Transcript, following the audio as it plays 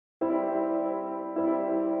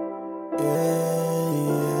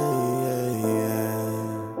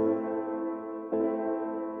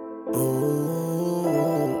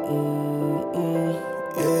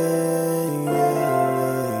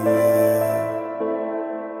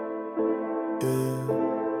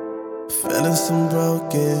Feeling some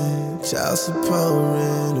broken, child support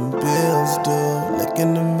rent and bills due. Look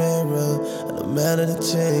in the mirror, and no matter the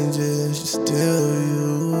changes, you're still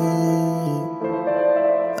you.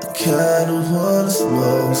 I kinda wanna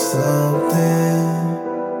smoke something,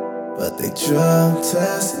 but they drug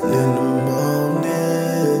testing in the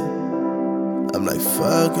morning. I'm like,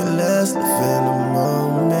 fuck it, let's live in the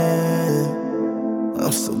moment.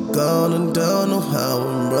 I'm so gone and don't know how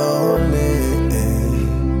I'm rolling.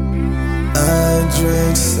 I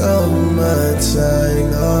drink so much, I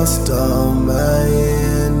lost all my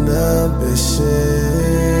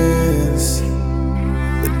inhibitions.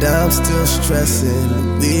 But I'm still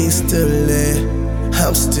stressing, we still lit.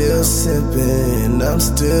 I'm still sipping, I'm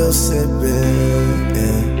still sipping.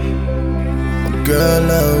 My girl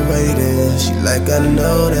love waiting, she like, I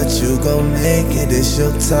know that you gon' make it. It's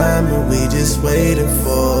your time and we just waiting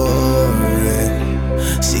for it.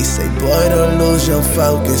 She say, boy, don't lose your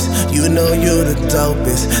focus. You know you the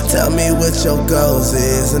dopest. Tell me what your goals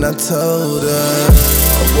is. And I told her, I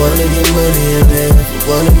wanna get money and live. I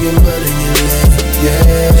wanna get money and live.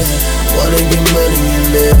 Yeah. Wanna get money and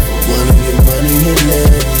live. Wanna get money and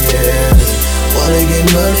live. Yeah. Wanna get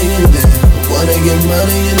money and live. Wanna get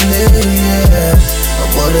money and live. Yeah. I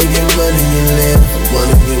wanna get money and live. I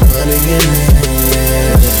wanna get money and live.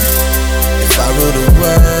 Yeah. If I rule the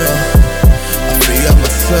world, free up my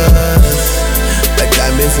sons, like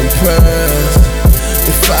diamonds and pearls.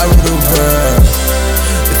 If I rule the world,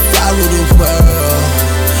 if I rule the world,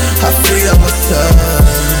 I free up my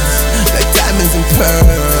sons, like diamonds and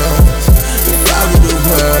pearls. If I rule the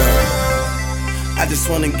world, I just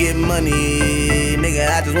wanna get money, nigga,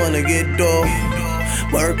 I just wanna get dough.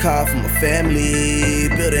 Work hard for my family,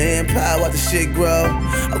 build an empire, watch the shit grow.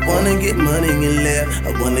 I wanna get money and live,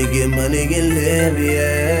 I wanna get money and live,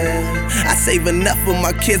 yeah. I save enough for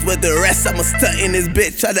my kids, but the rest I'ma stunt in this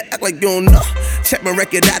bitch. Try to act like you don't know. Check my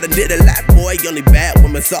record out, I did a lot, boy. Only bad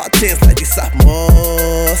women saw 10s like they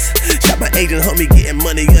sophomores. Shot my agent, homie, getting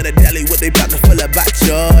money on the deli, what they pocket full about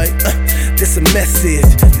joy. This a message,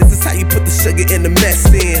 this is how you put the sugar in the mess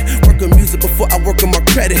in. Work on music before I work on my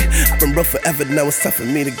credit. I've been rough forever, now it's time for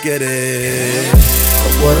me to get it. I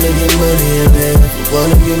wanna get money and live, I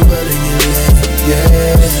wanna get money and live,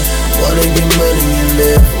 yeah. Wanna get money and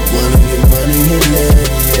live, I wanna get money and live,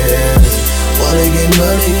 yeah. Wanna get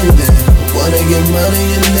money and live, I wanna get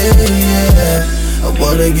money and live, yeah. I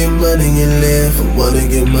wanna get money and live, I wanna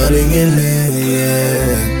get money and live,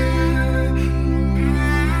 yeah.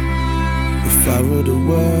 If I rule the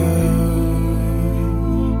world,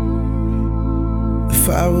 if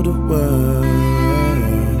I rule the world,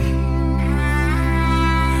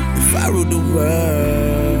 if I rule the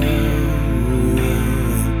world,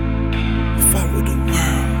 if I rule the world.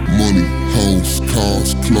 Money, house, cars,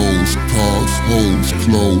 clothes, cars, homes,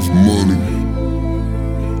 clothes, money.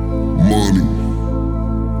 Money.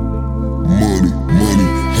 Money, money,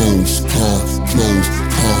 house, cars, clothes,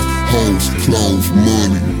 cars, homes, clothes,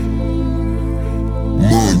 money.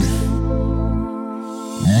 Money.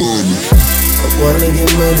 Money. I wanna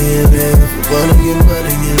get money and live, I wanna get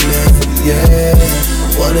money and live, yeah.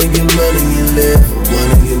 Wanna get money and live, I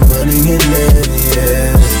wanna get money and live, yeah.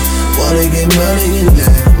 Wanna get money and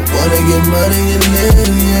live, I wanna get money and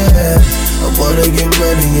live, yeah. I wanna get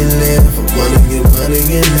money and live, I wanna get money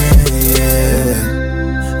and live,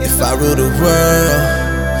 yeah. If I rule the world,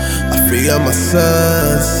 I free up my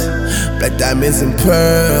sons, black diamonds and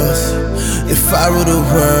pearls. If I rule the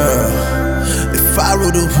world, if I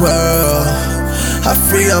rule the world, I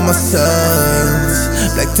free all my sons,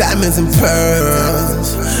 like diamonds and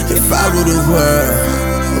pearls. If I rule the world,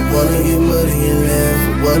 I wanna get money and live, I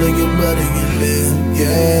wanna get money and live,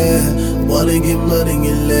 yeah. I wanna get money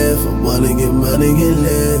and live, I wanna get money and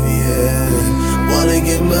live, yeah. I wanna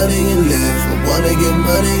get money and live, I wanna get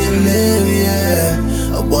money and live, yeah.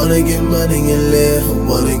 I wanna get money and live, I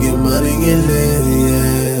wanna get money and live,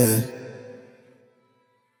 yeah.